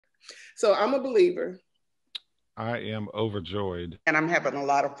So I'm a believer. I am overjoyed. And I'm having a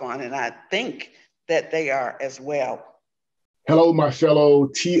lot of fun, and I think that they are as well. Hello, my fellow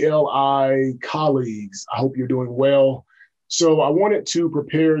TLI colleagues. I hope you're doing well. So I wanted to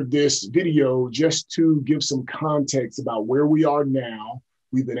prepare this video just to give some context about where we are now.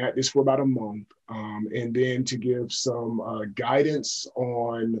 We've been at this for about a month, and then to give some guidance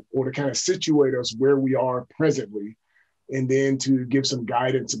on, or to kind of situate us where we are presently, and then to give some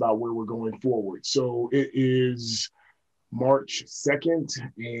guidance about where we're going forward. So it is March 2nd,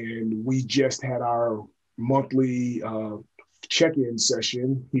 and we just had our monthly check-in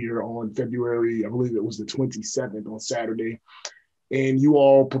session here on February, I believe it was the 27th on Saturday. And you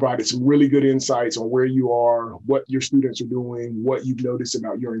all provided some really good insights on where you are, what your students are doing, what you've noticed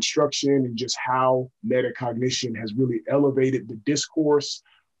about your instruction, and just how metacognition has really elevated the discourse,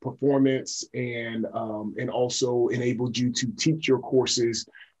 performance, and also enabled you to teach your courses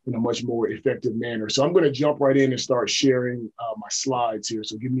in a much more effective manner. So I'm going to jump right in and start sharing my slides here.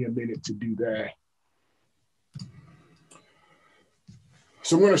 So give me a minute to do that.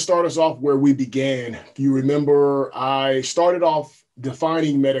 So I'm going to start us off where we began. If you remember, I started off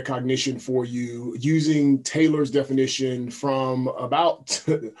defining metacognition for you using Taylor's definition from about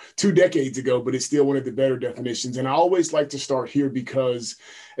 2 decades ago, but it's still one of the better definitions. And I always like to start here because,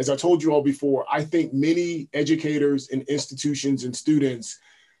 as I told you all before, I think many educators and institutions and students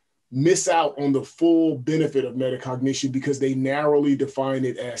miss out on the full benefit of metacognition because they narrowly define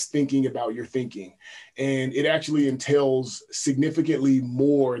it as thinking about your thinking. And it actually entails significantly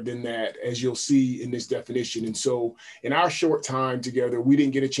more than that, as you'll see in this definition. And so in our short time together, we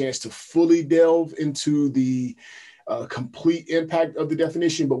didn't get a chance to fully delve into the complete impact of the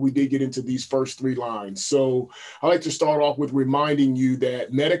definition, but we did get into these first 3 lines. So I like to start off with reminding you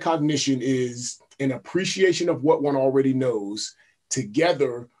that metacognition is an appreciation of what one already knows,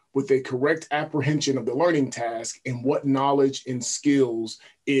 together with a correct apprehension of the learning task and what knowledge and skills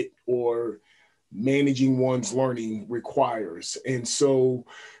it or managing one's learning requires. And so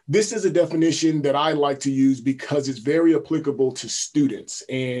this is a definition that I like to use because it's very applicable to students,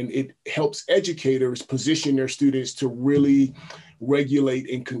 and it helps educators position their students to really regulate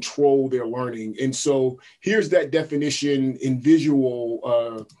and control their learning. And so here's that definition in visually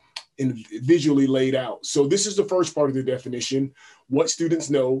laid out. So this is the first part of the definition: what students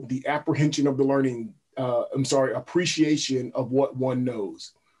know, the apprehension of the learning, appreciation of what one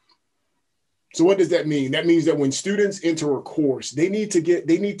knows. So what does that mean? That means that when students enter a course, they need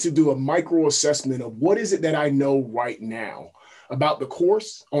to do a micro assessment of what is it that I know right now about the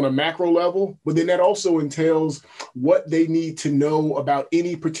course on a macro level, but then that also entails what they need to know about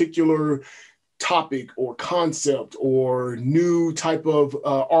any particular topic or concept or new type of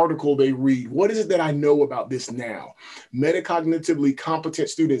article they read. What is it that I know about this now? Metacognitively competent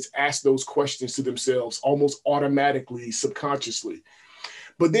students ask those questions to themselves almost automatically, subconsciously.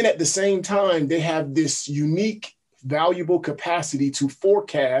 But then at the same time, they have this unique, valuable capacity to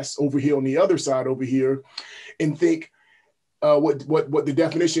forecast over here on the other side over here and think, what the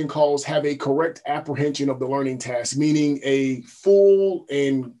definition calls have a correct apprehension of the learning task, meaning a full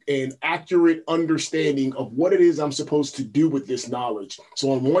and accurate understanding of what it is I'm supposed to do with this knowledge.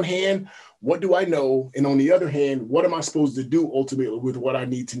 So on one hand, what do I know? And on the other hand, what am I supposed to do ultimately with what I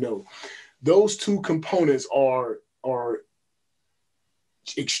need to know? Those two components are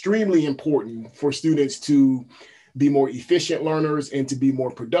extremely important for students to be more efficient learners and to be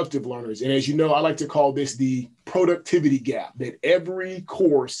more productive learners. And as you know, I like to call this the productivity gap that every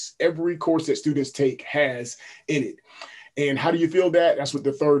course that students take has in it. And how do you feel that? That's what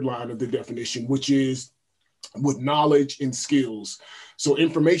the 3rd line of the definition, which is with knowledge and skills. So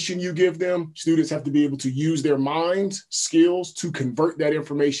information you give them, students have to be able to use their minds, skills to convert that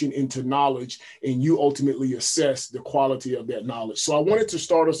information into knowledge, and you ultimately assess the quality of that knowledge. So I wanted to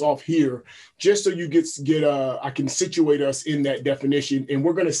start us off here just so you I can situate us in that definition, and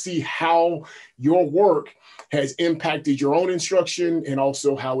we're going to see how your work has impacted your own instruction and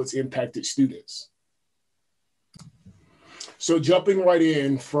also how it's impacted students. So jumping right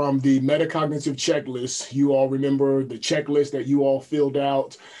in from the metacognitive checklist, you all remember the checklist that you all filled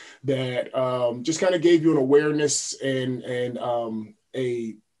out that just kind of gave you an awareness and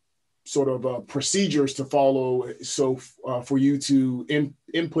a sort of procedures to follow for you to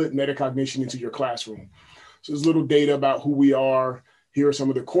input metacognition into your classroom. So there's a little data about who we are. Here are some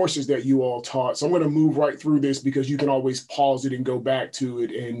of the courses that you all taught. So I'm going to move right through this because you can always pause it and go back to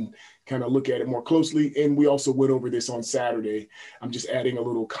it and kind of look at it more closely. And we also went over this on Saturday. I'm just adding a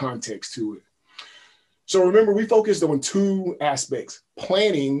little context to it. So remember, we focused on 2 aspects: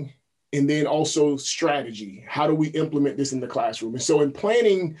 planning and then also strategy. How do we implement this in the classroom? And so in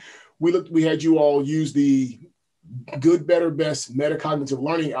planning, we had you all use the good, better, best metacognitive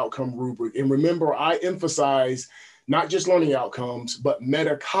learning outcome rubric. And remember, I emphasize not just learning outcomes, but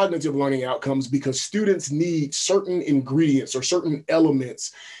metacognitive learning outcomes, because students need certain ingredients or certain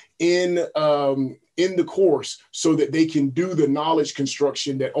elements in the course so that they can do the knowledge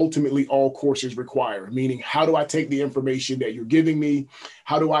construction that ultimately all courses require. Meaning, how do I take the information that you're giving me?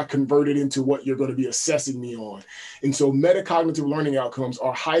 How do I convert it into what you're going to be assessing me on? And so metacognitive learning outcomes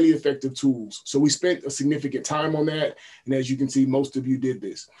are highly effective tools. So we spent a significant time on that. And as you can see, most of you did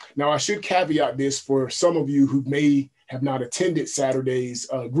this. Now, I should caveat this for some of you who may have not attended Saturday's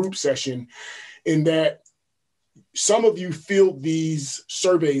group session, in that some of you filled these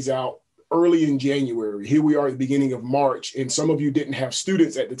surveys out early in January. Here we are at the beginning of March, and some of you didn't have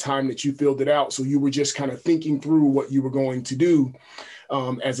students at the time that you filled it out. So you were just kind of thinking through what you were going to do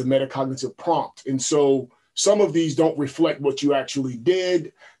as a metacognitive prompt. And so some of these don't reflect what you actually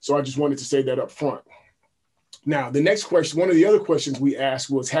did. So I just wanted to say that up front. Now, the next question, one of the other questions we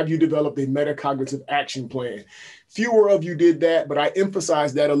asked was, have you developed a metacognitive action plan? Fewer of you did that, but I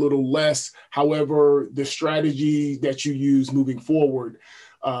emphasized that a little less. However, the strategy that you use moving forward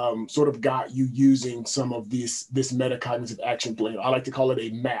sort of got you using some of this metacognitive action plan. I like to call it a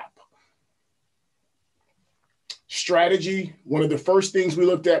map. Strategy, one of the first things we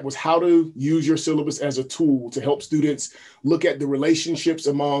looked at was how to use your syllabus as a tool to help students look at the relationships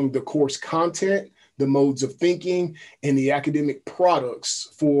among the course content, the modes of thinking, and the academic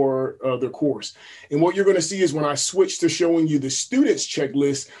products for their course. And what you're going to see is when I switch to showing you the students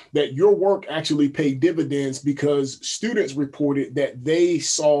checklist, that your work actually paid dividends, because students reported that they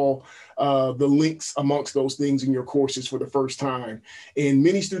saw the links amongst those things in your courses for the first time. And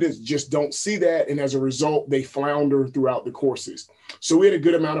many students just don't see that. And as a result, they flounder throughout the courses. So we had a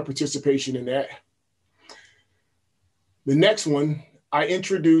good amount of participation in that. The next one, I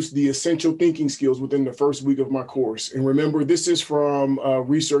introduced the essential thinking skills within the first week of my course. And remember, this is from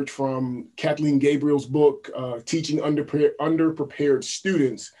research from Kathleen Gabriel's book, Teaching Underprepared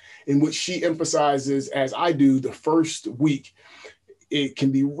Students, in which she emphasizes, as I do, the first week. It can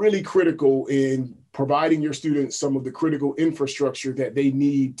be really critical in providing your students some of the critical infrastructure that they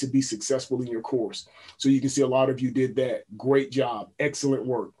need to be successful in your course. So you can see a lot of you did that. Great job. Excellent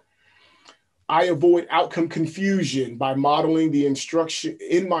work. I avoid outcome confusion by modeling the instruction,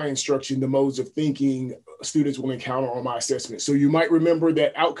 the modes of thinking students will encounter on my assessment. So you might remember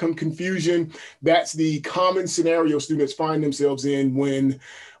that outcome confusion, that's the common scenario students find themselves in when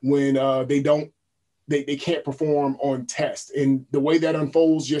they can't perform on tests. And the way that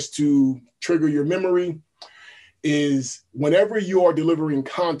unfolds, just to trigger your memory, is whenever you are delivering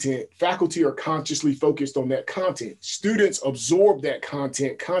content, faculty are consciously focused on that content. Students absorb that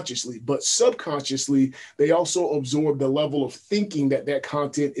content consciously, but subconsciously, they also absorb the level of thinking that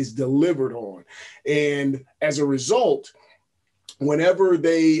content is delivered on. And as a result, whenever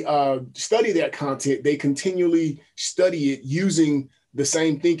they study that content, they continually study it using the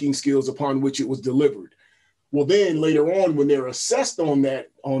same thinking skills upon which it was delivered. Well, then later on, when they're assessed on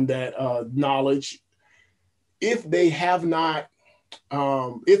that knowledge, if they have not,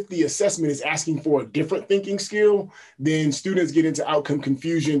 if the assessment is asking for a different thinking skill, then students get into outcome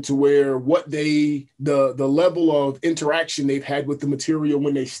confusion, to where the level of interaction they've had with the material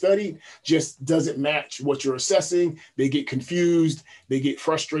when they studied just doesn't match what you're assessing. They get confused, they get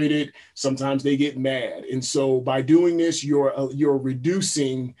frustrated, sometimes they get mad. And so by doing this, you're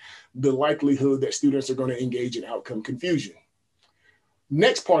reducing the likelihood that students are going to engage in outcome confusion.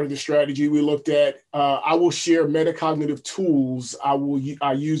 Next part of the strategy we looked at, I will share metacognitive tools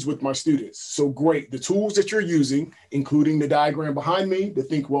I use with my students. So great, the tools that you're using, including the diagram behind me, the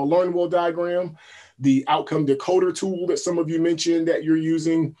Think Well, Learn Well diagram, the outcome decoder tool that some of you mentioned that you're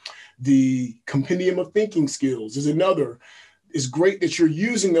using, the compendium of thinking skills is another. It's great that you're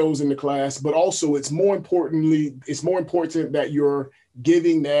using those in the class, but also it's more important that you're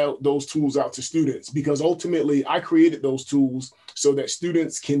giving those tools out to students, because ultimately I created those tools so that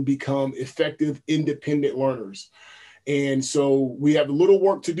students can become effective, independent learners. And so we have a little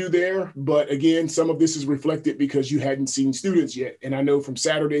work to do there, but again, some of this is reflected because you hadn't seen students yet. And I know from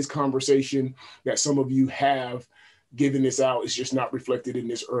Saturday's conversation that some of you have given this out. It's just not reflected in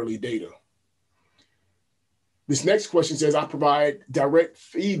this early data. This next question says, I provide direct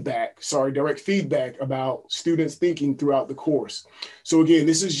feedback about students' thinking throughout the course. So again,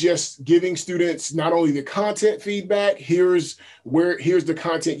 this is just giving students not only the content feedback, here's the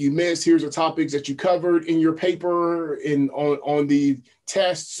content you missed, here's the topics that you covered in your paper, on the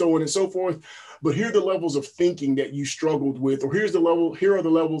test, so on and so forth, but here are the levels of thinking that you struggled with, or here are the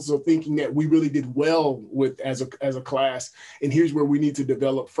levels of thinking that we really did well with as a class, and here's where we need to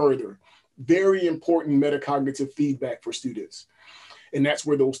develop further. Very important metacognitive feedback for students. And that's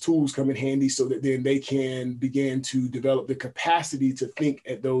where those tools come in handy, so that then they can begin to develop the capacity to think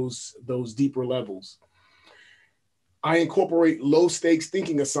at those deeper levels. I incorporate low stakes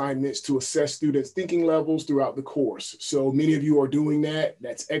thinking assignments to assess students' thinking levels throughout the course. So many of you are doing that.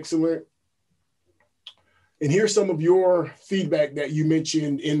 That's excellent. And here's some of your feedback that you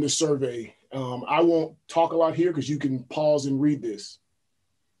mentioned in the survey. I won't talk a lot here because you can pause and read this.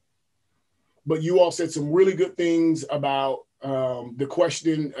 But you all said some really good things about the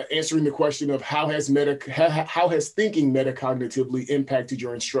question, answering the question of how has thinking metacognitively impacted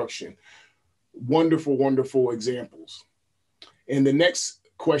your instruction? Wonderful, wonderful examples. And the next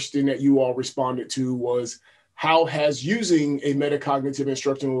question that you all responded to was, how has using a metacognitive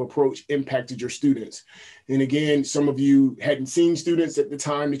instructional approach impacted your students? And again, some of you hadn't seen students at the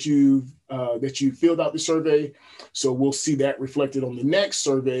time that you filled out the survey. So we'll see that reflected on the next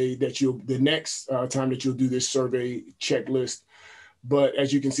survey the next time that you'll do this survey checklist. But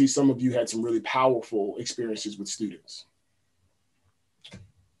as you can see, some of you had some really powerful experiences with students.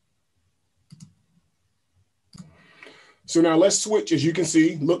 So now let's switch. As you can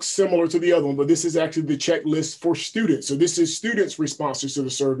see, looks similar to the other one, but this is actually the checklist for students. So this is students' responses to the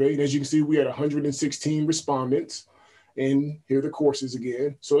survey. And as you can see, we had 116 respondents. And here are the courses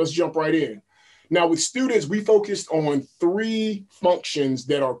again. So let's jump right in. Now with students, we focused on 3 functions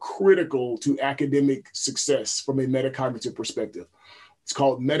that are critical to academic success from a metacognitive perspective. It's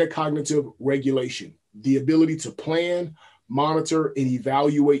called metacognitive regulation, the ability to plan, monitor, and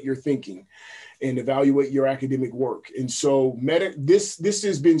evaluate your thinking and evaluate your academic work. And so this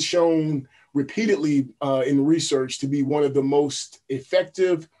has been shown repeatedly in research to be one of the most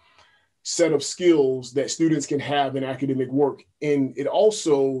effective set of skills that students can have in academic work. And it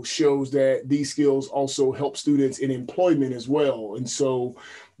also shows that these skills also help students in employment as well. And so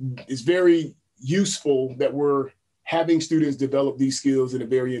it's very useful that we're having students develop these skills in a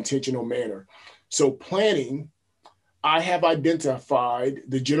very intentional manner. So planning, I have identified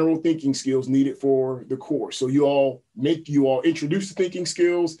the general thinking skills needed for the course. So you all introduce the thinking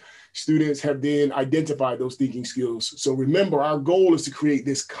skills. Students have then identified those thinking skills. So remember, our goal is to create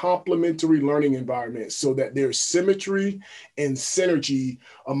this complementary learning environment so that there's symmetry and synergy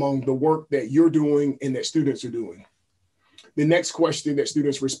among the work that you're doing and that students are doing. The next question that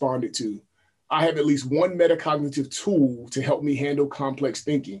students responded to, I have at least one metacognitive tool to help me handle complex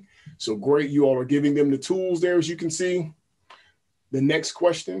thinking. So great, you all are giving them the tools there, as you can see. The next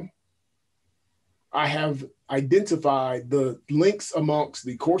question, I have identified the links amongst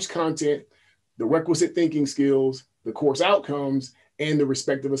the course content, the requisite thinking skills, the course outcomes, and the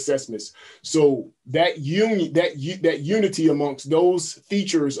respective assessments. So that unity amongst those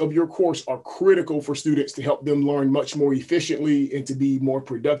features of your course are critical for students to help them learn much more efficiently and to be more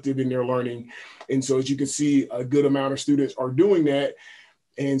productive in their learning. And so as you can see, a good amount of students are doing that.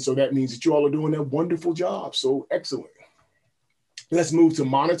 And so that means that you all are doing a wonderful job. So excellent. Let's move to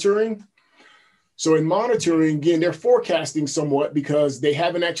monitoring. So in monitoring, again, they're forecasting somewhat because they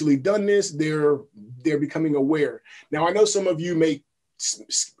haven't actually done this. They're becoming aware. Now, I know some of you may,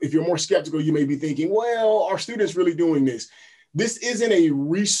 if you're more skeptical, you may be thinking, well, are students really doing this? This isn't a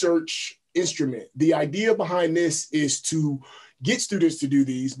research instrument. The idea behind this is to get students to do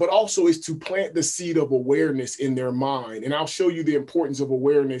these, but also is to plant the seed of awareness in their mind. And I'll show you the importance of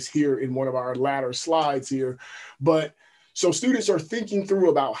awareness here in one of our latter slides here. But so students are thinking through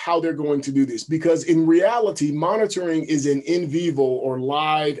about how they're going to do this, because in reality, monitoring is an in vivo or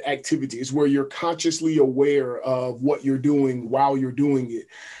live activity. It's where you're consciously aware of what you're doing while you're doing it.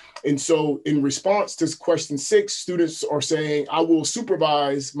 And so in response to question 6, students are saying, I will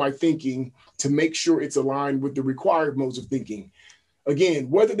supervise my thinking to make sure it's aligned with the required modes of thinking. Again,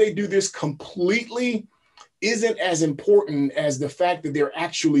 whether they do this completely isn't as important as the fact that they're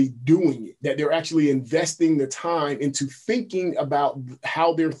actually doing it, that they're actually investing the time into thinking about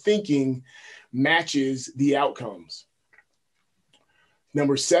how their thinking matches the outcomes.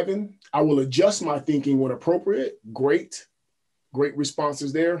 Number 7, I will adjust my thinking when appropriate. Great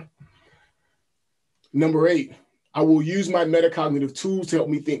responses there. Number 8, I will use my metacognitive tools to help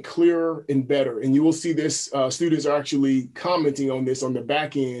me think clearer and better. And you will see this, students are actually commenting on this on the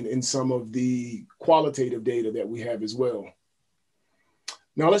back end in some of the qualitative data that we have as well.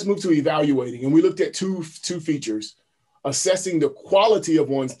 Now let's move to evaluating. And we looked at two features, assessing the quality of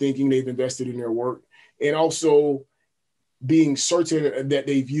one's thinking they've invested in their work, and also being certain that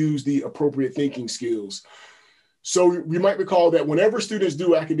they've used the appropriate thinking skills. So you might recall that whenever students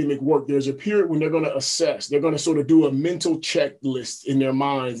do academic work, there's a period when they're going to assess. They're going to sort of do a mental checklist in their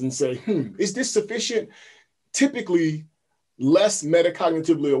minds and say, is this sufficient? Typically, less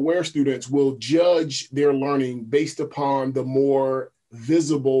metacognitively aware students will judge their learning based upon the more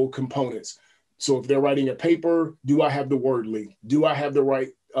visible components. So if they're writing a paper, do I have the word length? Do I have the right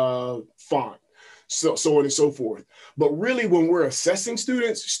font? So on and so forth. But really, when we're assessing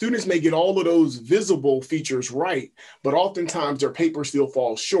students may get all of those visible features right, but oftentimes their paper still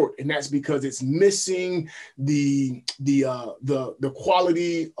falls short. And that's because it's missing the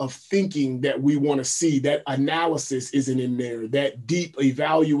quality of thinking that we want to see. That analysis isn't in there. That deep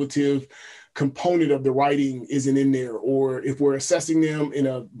evaluative component of the writing isn't in there. Or if we're assessing them in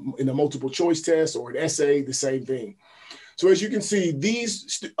a multiple choice test or an essay, the same thing. So as you can see,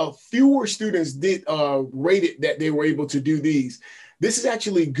 these fewer students did rated that they were able to do these. This is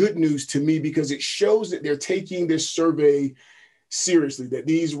actually good news to me because it shows that they're taking this survey seriously, that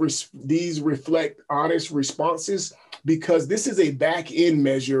these reflect honest responses, because this is a back-end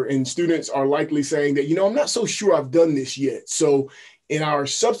measure and students are likely saying that, I'm not so sure I've done this yet. So in our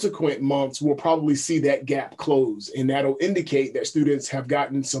subsequent months, we'll probably see that gap close, and that'll indicate that students have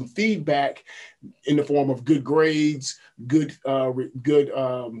gotten some feedback in the form of good grades, good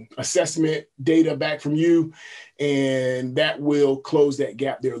assessment data back from you, and that will close that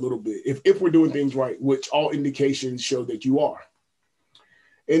gap there a little bit if we're doing things right, which all indications show that you are.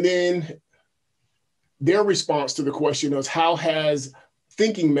 And then their response to the question is, how has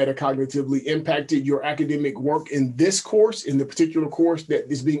thinking metacognitively impacted your academic work in this course, in the particular course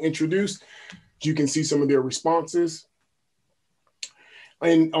that is being introduced? You can see some of their responses.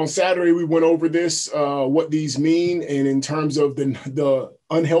 And on Saturday, we went over this, what these mean. And in terms of the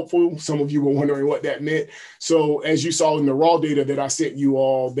unhelpful, some of you were wondering what that meant. So as you saw in the raw data that I sent you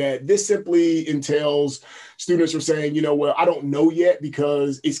all, that this simply entails students are saying, well, I don't know yet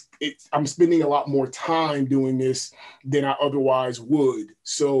because I'm spending a lot more time doing this than I otherwise would.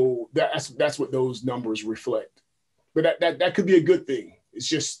 So that's what those numbers reflect. But that could be a good thing. It's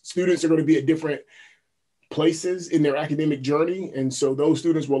just students are going to be at different places in their academic journey. And so those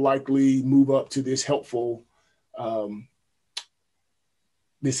students will likely move up to this helpful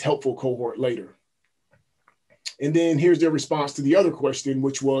cohort later. And then here's their response to the other question,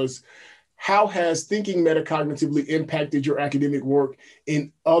 which was, how has thinking metacognitively impacted your academic work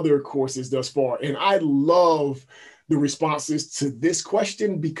in other courses thus far? And I love the responses to this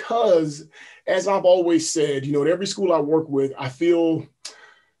question because, as I've always said, at every school I work with, I feel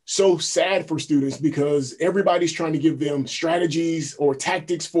so sad for students because everybody's trying to give them strategies or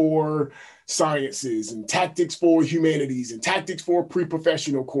tactics for sciences and tactics for humanities and tactics for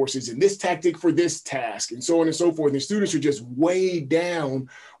pre-professional courses and this tactic for this task and so on and so forth. And students are just weighed down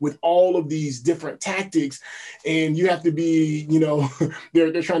with all of these different tactics. And you have to be,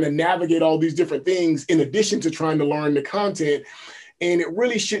 they're trying to navigate all these different things in addition to trying to learn the content. And it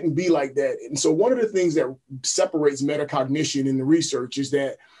really shouldn't be like that. And so one of the things that separates metacognition in the research is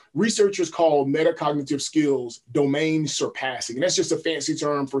that researchers call metacognitive skills domain surpassing. And that's just a fancy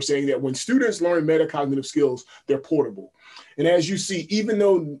term for saying that when students learn metacognitive skills, they're portable. And as you see, even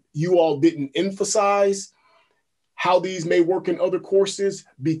though you all didn't emphasize how these may work in other courses,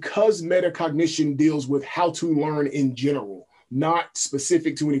 because metacognition deals with how to learn in general, not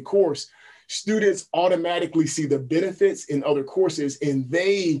specific to any course, students automatically see the benefits in other courses and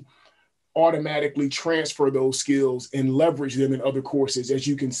they automatically transfer those skills and leverage them in other courses, as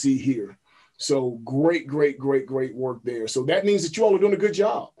you can see here. So great work there. So that means that you all are doing a good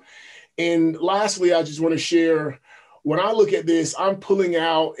job. And lastly, I just want to share, when I look at this, I'm pulling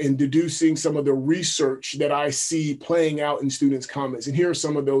out and deducing some of the research that I see playing out in students' comments. And here are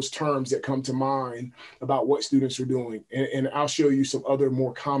some of those terms that come to mind about what students are doing. And I'll show you some other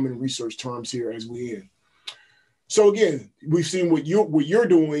more common research terms here as we end. So again, we've seen what you're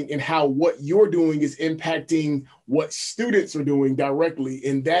doing and how what you're doing is impacting what students are doing directly.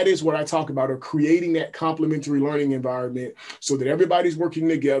 And that is what I talk about, of creating that complementary learning environment so that everybody's working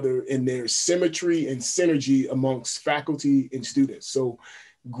together and there's symmetry and synergy amongst faculty and students. So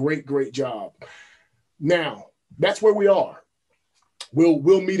great job. Now, that's where we are.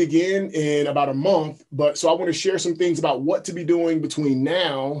 We'll meet again in about a month, but so I want to share some things about what to be doing between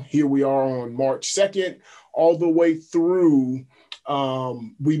now, here we are on March 2nd, all the way through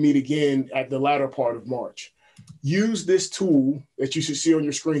we meet again at the latter part of March. Use this tool that you should see on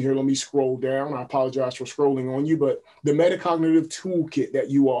your screen here. Let me scroll down. I apologize for scrolling on you, but the metacognitive toolkit that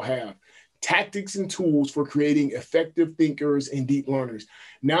you all have. Tactics and tools for creating effective thinkers and deep learners.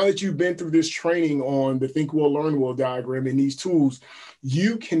 Now that you've been through this training on the Think Well, Learn Well diagram and these tools,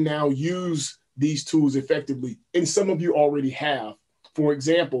 you can now use these tools effectively. And some of you already have. For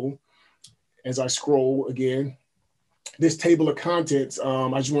example, as I scroll again, this table of contents,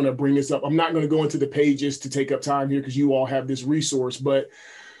 I just want to bring this up. I'm not going to go into the pages to take up time here because you all have this resource, but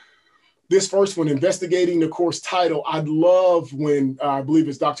this first one, investigating the course title, I'd love when I believe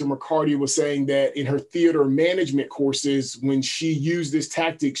it's Dr. McCarty was saying that in her theater management courses, when she used this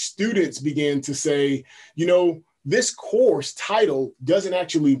tactic, students began to say, you know, this course title doesn't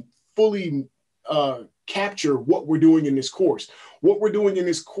actually fully capture what we're doing in this course. What we're doing in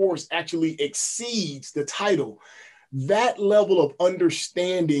this course actually exceeds the title. That level of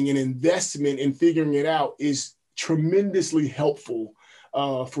understanding and investment in figuring it out is tremendously helpful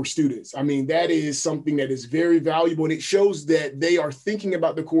for students. I mean, that is something that is very valuable, and it shows that they are thinking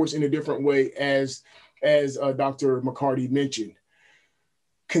about the course in a different way, as Dr. McCarty mentioned.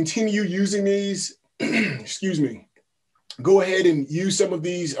 Continue using these, excuse me. Go ahead and use some of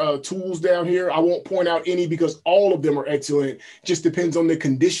these tools down here. I won't point out any because all of them are excellent. Just depends on the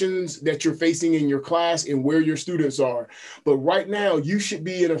conditions that you're facing in your class and where your students are. But right now, you should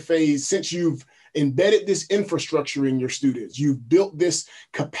be in a phase, since you've embedded this infrastructure in your students, you've built this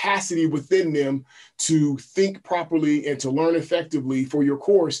capacity within them to think properly and to learn effectively for your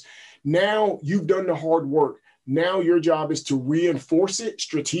course. Now you've done the hard work. Now your job is to reinforce it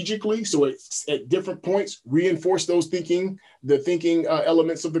strategically. So it's at different points, reinforce those thinking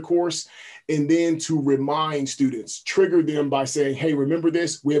elements of the course, and then to remind students, trigger them by saying, hey, remember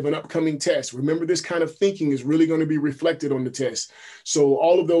this, we have an upcoming test. Remember, this kind of thinking is really going to be reflected on the test. So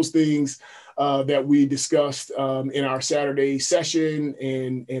all of those things that we discussed in our Saturday session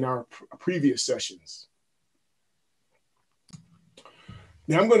and in our previous sessions.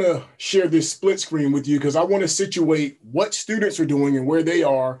 Now I'm going to share this split screen with you because I want to situate what students are doing and where they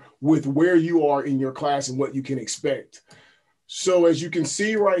are with where you are in your class and what you can expect. So as you can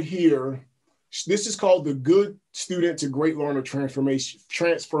see right here, this is called the good student to great learner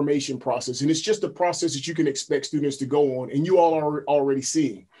transformation process. And it's just a process that you can expect students to go on, and you all are already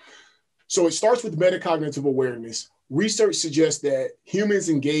seeing. So it starts with metacognitive awareness. Research suggests that humans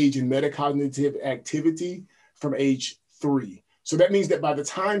engage in metacognitive activity from age 3. So that means that by the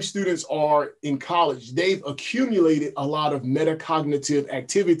time students are in college, they've accumulated a lot of metacognitive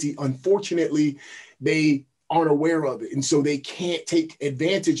activity. Unfortunately, they aren't aware of it. And so they can't take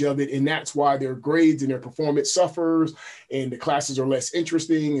advantage of it. And that's why their grades and their performance suffers and the classes are less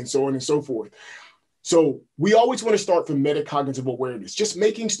interesting and so on and so forth. So we always want to start from metacognitive awareness, just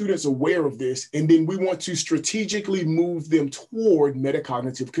making students aware of this. And then we want to strategically move them toward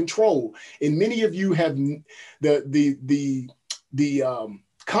metacognitive control. And many of you have the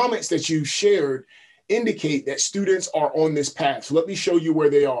comments that you shared indicate that students are on this path. So let me show you where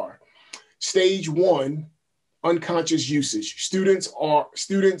they are. Stage 1, unconscious usage. Student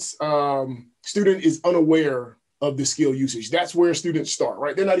is unaware of the skill usage. That's where students start,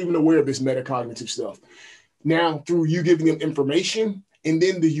 right? They're not even aware of this metacognitive stuff. Now, through you giving them information and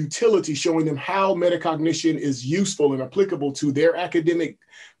then the utility, showing them how metacognition is useful and applicable to their academic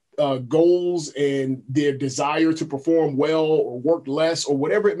goals and their desire to perform well or work less or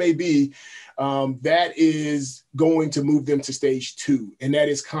whatever it may be, that is going to move them to stage 2, and that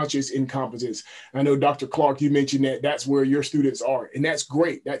is conscious incompetence. I know Dr. Clark, you mentioned that that's where your students are, and that's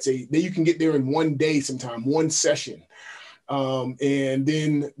great. That you can get there in one day sometime, one session. And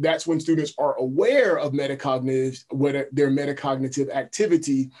then that's when students are aware of their metacognitive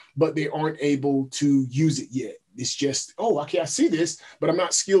activity, but they aren't able to use it yet. It's just, oh, okay, I see this, but I'm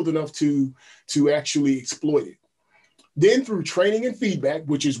not skilled enough to actually exploit it. Then through training and feedback,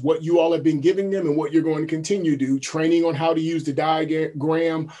 which is what you all have been giving them and what you're going to continue to do, training on how to use the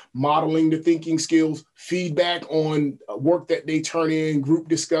diagram, modeling the thinking skills, feedback on work that they turn in, group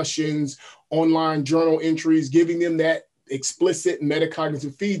discussions, online journal entries, giving them that explicit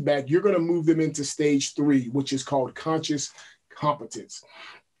metacognitive feedback, you're going to move them into stage 3, which is called conscious competence.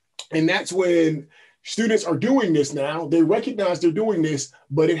 And that's when students are doing this now. They recognize they're doing this,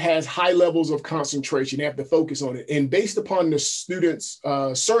 but it has high levels of concentration. They have to focus on it. And based upon the students'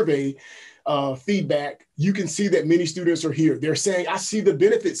 survey feedback, you can see that many students are here. They're saying, I see the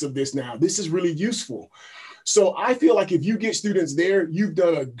benefits of this now. This is really useful. So I feel like if you get students there, you've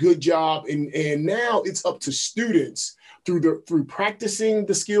done a good job. And now it's up to students through practicing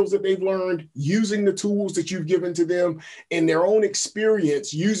the skills that they've learned, using the tools that you've given to them, and their own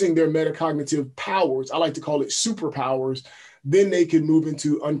experience using their metacognitive powers, I like to call it superpowers, then they can move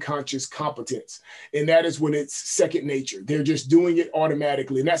into unconscious competence. And that is when it's second nature. They're just doing it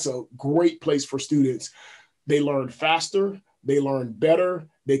automatically. And that's a great place for students. They learn faster, they learn better,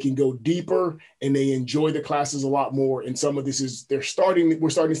 they can go deeper, and they enjoy the classes a lot more. And some of this is, we're starting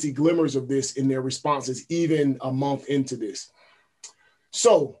to see glimmers of this in their responses, even a month into this.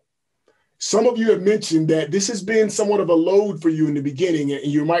 So some of you have mentioned that this has been somewhat of a load for you in the beginning. And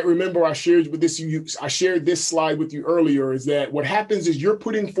you might remember I shared this slide with you earlier, is that what happens is you're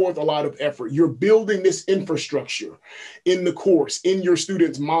putting forth a lot of effort. You're building this infrastructure in the course, in your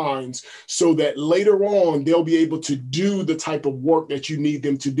students' minds, so that later on they'll be able to do the type of work that you need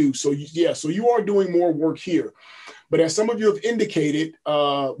them to do. So yeah, so you are doing more work here. But as some of you have indicated,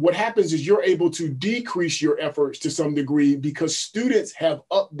 what happens is you're able to decrease your efforts to some degree because students have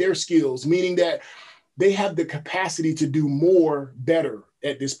upped their skills, meaning that they have the capacity to do more better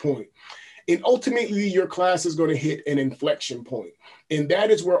at this point. And ultimately, your class is going to hit an inflection point. And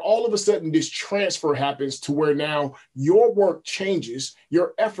that is where all of a sudden this transfer happens to where now your work changes,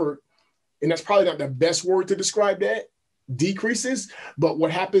 your effort, and that's probably not the best word to describe that, decreases, but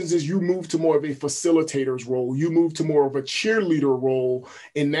what happens is you move to more of a facilitator's role, you move to more of a cheerleader role,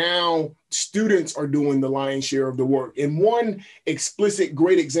 and now students are doing the lion's share of the work. And one explicit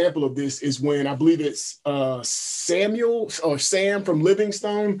great example of this is when, I believe it's Sam from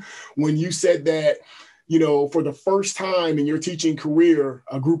Livingstone, when you said that, you know, for the first time in your teaching career,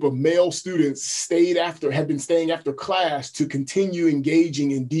 a group of male students had been staying after class to continue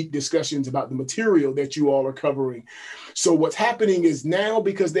engaging in deep discussions about the material that you all are covering. So what's happening is now,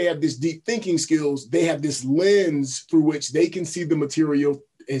 because they have this deep thinking skills, they have this lens through which they can see the material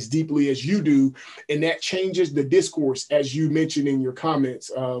as deeply as you do, and that changes the discourse, as you mentioned in your comments.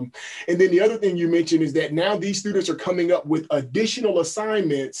 And then the other thing you mentioned is that now these students are coming up with additional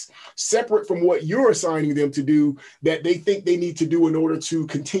assignments separate from what you're assigning them to do, that they think they need to do in order to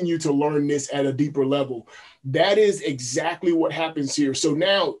continue to learn this at a deeper level. That is exactly what happens here. So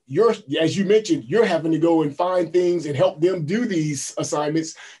now as you mentioned, you're having to go and find things and help them do these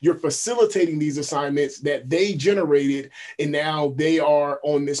assignments. You're facilitating these assignments that they generated, and now they are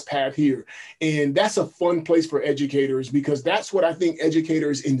on this path here. And that's a fun place for educators, because that's what I think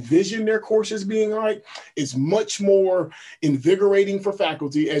educators envision their courses being like. It's much more invigorating for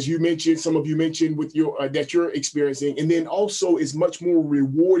faculty, as you mentioned, some of you mentioned with your that you're experiencing, and then also is much more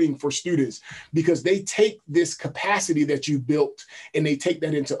rewarding for students, because they take this capacity that you built and they take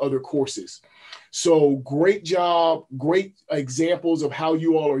that into other courses. So great job, great examples of how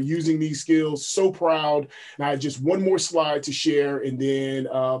you all are using these skills. So proud. And I have just one more slide to share, and then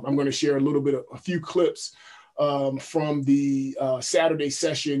I'm going to share a few clips from the Saturday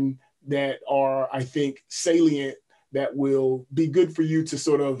session that are, I think, salient, that will be good for you to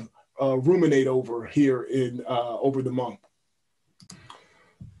sort of ruminate over here over the month.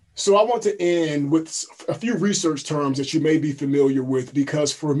 So I want to end with a few research terms that you may be familiar with,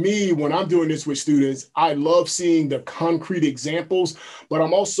 because for me, when I'm doing this with students, I love seeing the concrete examples, but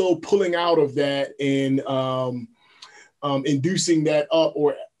I'm also pulling out of that and inducing that up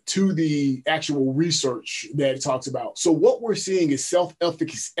or to the actual research that it talks about. So what we're seeing is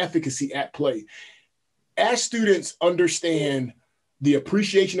self-efficacy at play. As students understand the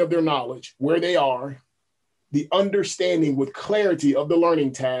appreciation of their knowledge, where they are, the understanding with clarity of the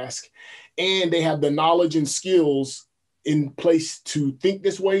learning task, and they have the knowledge and skills in place to think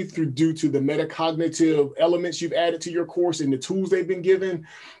this way due to the metacognitive elements you've added to your course and the tools they've been given,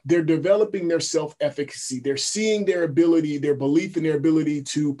 they're developing their self-efficacy. They're seeing their ability, their belief in their ability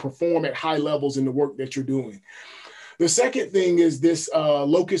to perform at high levels in the work that you're doing. The second thing is this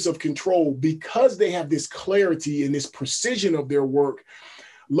locus of control. Because they have this clarity and this precision of their work,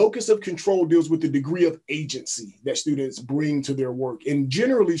 locus of control deals with the degree of agency that students bring to their work. And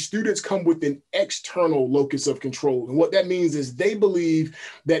generally, students come with an external locus of control. And what that means is they believe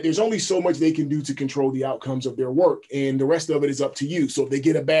that there's only so much they can do to control the outcomes of their work, and the rest of it is up to you. So if they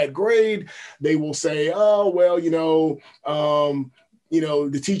get a bad grade, they will say, oh, well,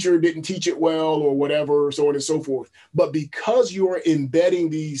 the teacher didn't teach it well, or whatever, so on and so forth. But because you are embedding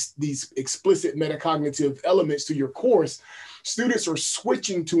these explicit metacognitive elements to your course, students are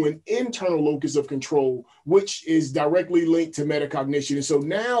switching to an internal locus of control, which is directly linked to metacognition. And so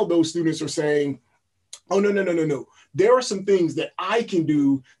now those students are saying, oh, no. There are some things that I can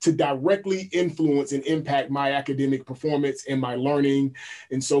do to directly influence and impact my academic performance and my learning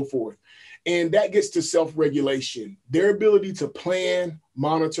and so forth. And that gets to self-regulation, their ability to plan,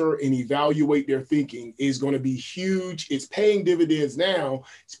 monitor and evaluate their thinking is going to be huge. It's paying dividends now.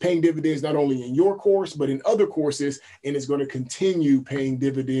 It's paying dividends not only in your course, but in other courses, and it's going to continue paying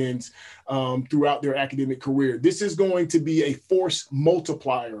dividends throughout their academic career. This is going to be a force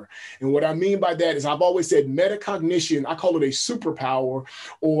multiplier. And what I mean by that is I've always said metacognition, I call it a superpower,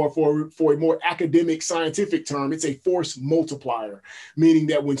 or for a more academic scientific term, it's a force multiplier, meaning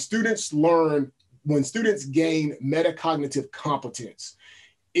that when students gain metacognitive competence,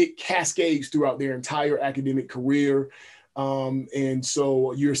 it cascades throughout their entire academic career. And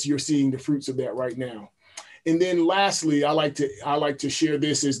so you're seeing the fruits of that right now. And then lastly, I like to share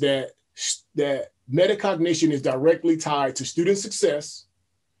this is that metacognition is directly tied to student success,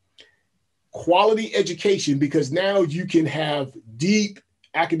 quality education, because now you can have deep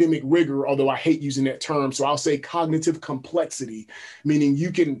academic rigor, although I hate using that term. So I'll say cognitive complexity, meaning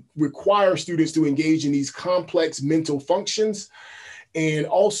you can require students to engage in these complex mental functions, and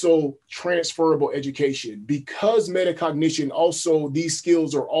also transferable education. Because metacognition also, these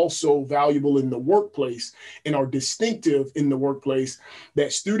skills are also valuable in the workplace and are distinctive in the workplace,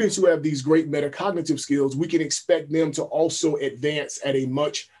 that students who have these great metacognitive skills, we can expect them to also advance at a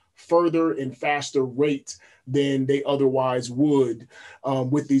much further and faster rate than they otherwise would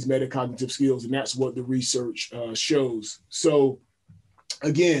with these metacognitive skills. And that's what the research shows. So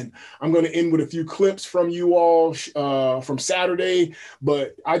again, I'm going to end with a few clips from you all from Saturday,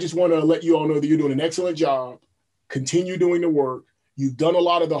 but I just want to let you all know that you're doing an excellent job. Continue doing the work. You've done a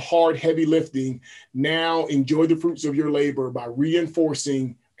lot of the hard, heavy lifting. Now enjoy the fruits of your labor by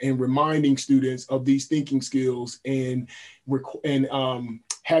reinforcing and reminding students of these thinking skills and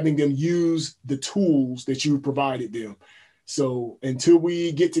having them use the tools that you provided them. So until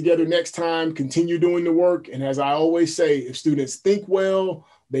we get together next time, continue doing the work. And as I always say, if students think well,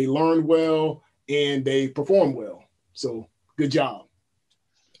 they learn well, and they perform well. So good job.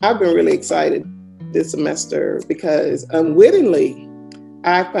 I've been really excited this semester because unwittingly,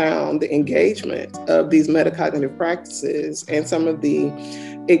 I found the engagement of these metacognitive practices and some of the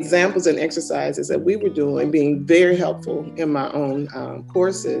examples and exercises that we were doing being very helpful in my own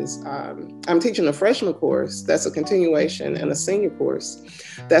courses. I'm teaching a freshman course that's a continuation, and a senior course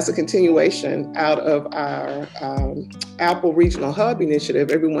that's a continuation out of our Apple Regional Hub initiative,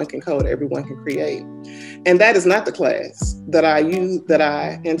 Everyone Can Code, Everyone Can Create. And that is not the class that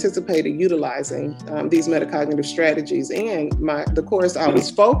I anticipated utilizing these metacognitive strategies. And the course I was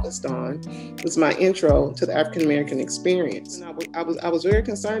focused on was my intro to the African American experience. And I was very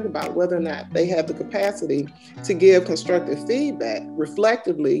concerned about whether or not they had the capacity to give constructive feedback,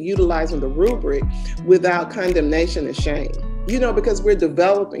 reflectively utilizing the rubric without condemnation and shame, because we're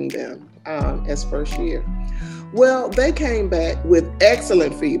developing them as first year. Well, they came back with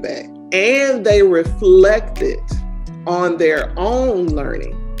excellent feedback, and they reflected on their own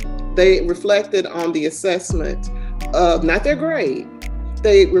learning. They reflected on the assessment of not their grade.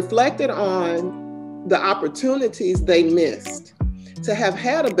 They reflected on the opportunities they missed to have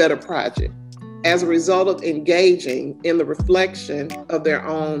had a better project as a result of engaging in the reflection of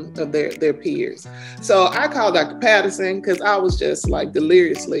their peers. So I called Dr. Patterson because I was just like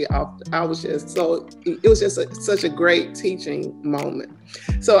deliriously off. It was just such a great teaching moment.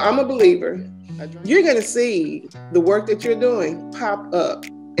 So I'm a believer. You're going to see the work that you're doing pop up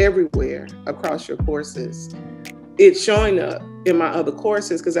everywhere across your courses. It's showing up in my other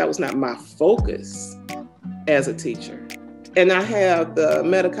courses because that was not my focus as a teacher. And I have the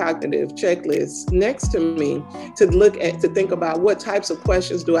metacognitive checklist next to me to think about what types of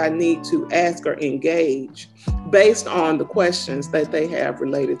questions do I need to ask or engage based on the questions that they have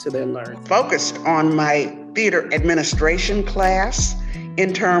related to their learning. Focused on my theater administration class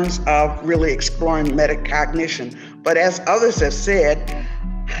in terms of really exploring metacognition. But as others have said,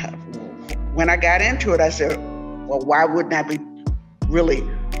 when I got into it, I said, well, why wouldn't I be really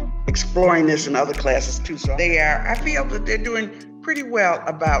exploring this in other classes too? So I feel that they're doing pretty well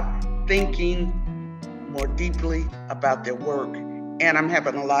about thinking more deeply about their work. And I'm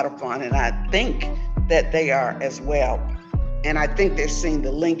having a lot of fun, and I think that they are as well. And I think they're seeing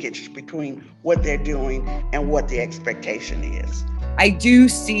the linkage between what they're doing and what the expectation is. I do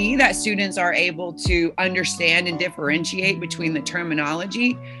see that students are able to understand and differentiate between the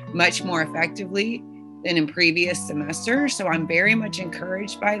terminology much more effectively than in previous semesters. So I'm very much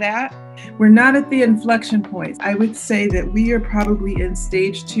encouraged by that. We're not at the inflection point. I would say that we are probably in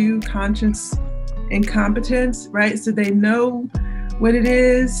stage 2 conscious incompetence, right? So they know what it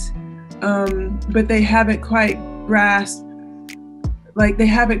is, but they haven't quite grasped, they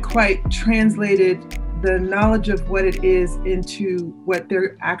haven't quite translated the knowledge of what it is into what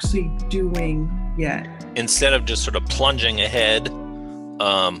they're actually doing yet. Instead of just sort of plunging ahead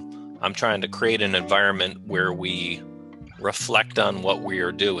I'm trying to create an environment where we reflect on what we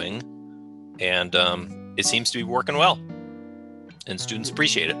are doing, and it seems to be working well, and students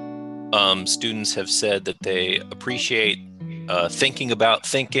appreciate it. Students have said that they appreciate thinking about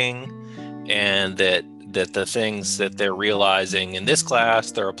thinking, and that the things that they're realizing in this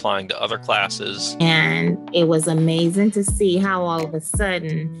class, they're applying to other classes. And it was amazing to see how all of a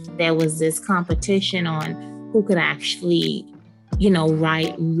sudden there was this competition on who could actually,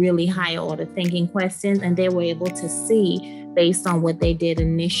 write really high order thinking questions. And they were able to see, based on what they did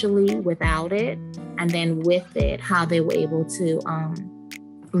initially without it, and then with it, how they were able to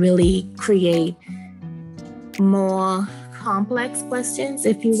really create more complex questions,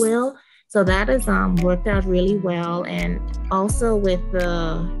 if you will. So that has worked out really well. And also with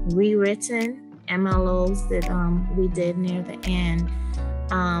the rewritten MLOs that we did near the end,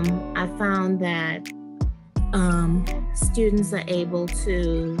 I found that students are able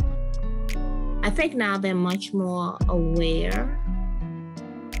to, I think now they're much more aware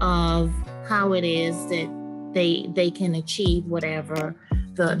of how it is that they can achieve whatever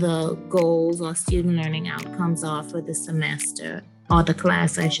the goals or student learning outcomes are for the semester, or the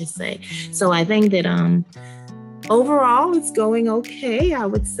class, I should say. So I think that overall it's going okay, I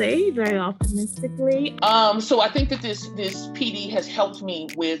would say, very optimistically. So I think that this PD has helped me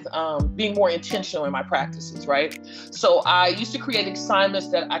with being more intentional in my practices, right? So I used to create assignments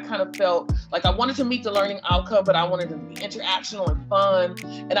that I kind of felt like I wanted to meet the learning outcome, but I wanted them to be interactional and fun.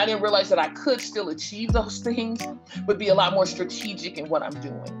 And I didn't realize that I could still achieve those things, but be a lot more strategic in what I'm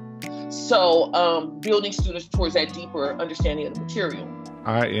doing. So building students towards that deeper understanding of the material.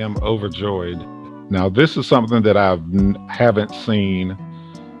 I am overjoyed. Now, this is something that I haven't seen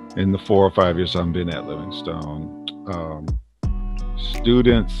in the 4 or 5 years I've been at Livingstone.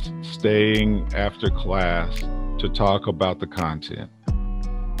 Students staying after class to talk about the content.